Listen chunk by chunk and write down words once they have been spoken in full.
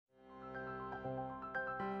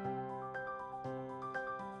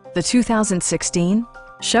the 2016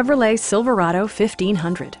 Chevrolet Silverado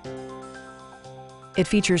 1500. It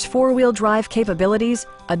features four-wheel drive capabilities,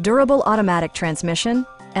 a durable automatic transmission,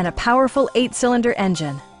 and a powerful 8-cylinder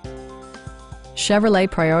engine. Chevrolet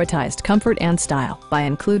prioritized comfort and style by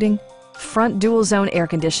including front dual-zone air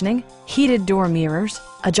conditioning, heated door mirrors,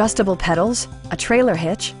 adjustable pedals, a trailer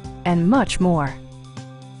hitch, and much more.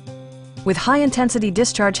 With high-intensity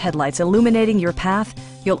discharge headlights illuminating your path,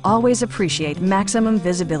 you'll always appreciate maximum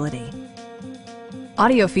visibility.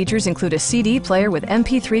 Audio features include a CD player with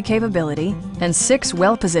MP3 capability and 6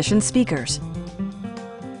 well-positioned speakers.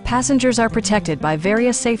 Passengers are protected by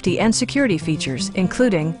various safety and security features,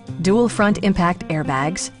 including dual front impact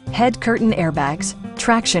airbags, head curtain airbags,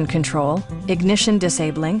 traction control, ignition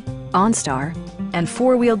disabling, OnStar, and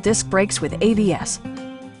 4-wheel disc brakes with ABS.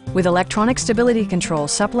 With electronic stability control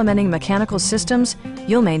supplementing mechanical systems,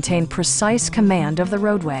 you'll maintain precise command of the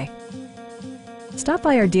roadway. Stop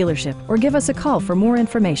by our dealership or give us a call for more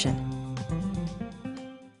information.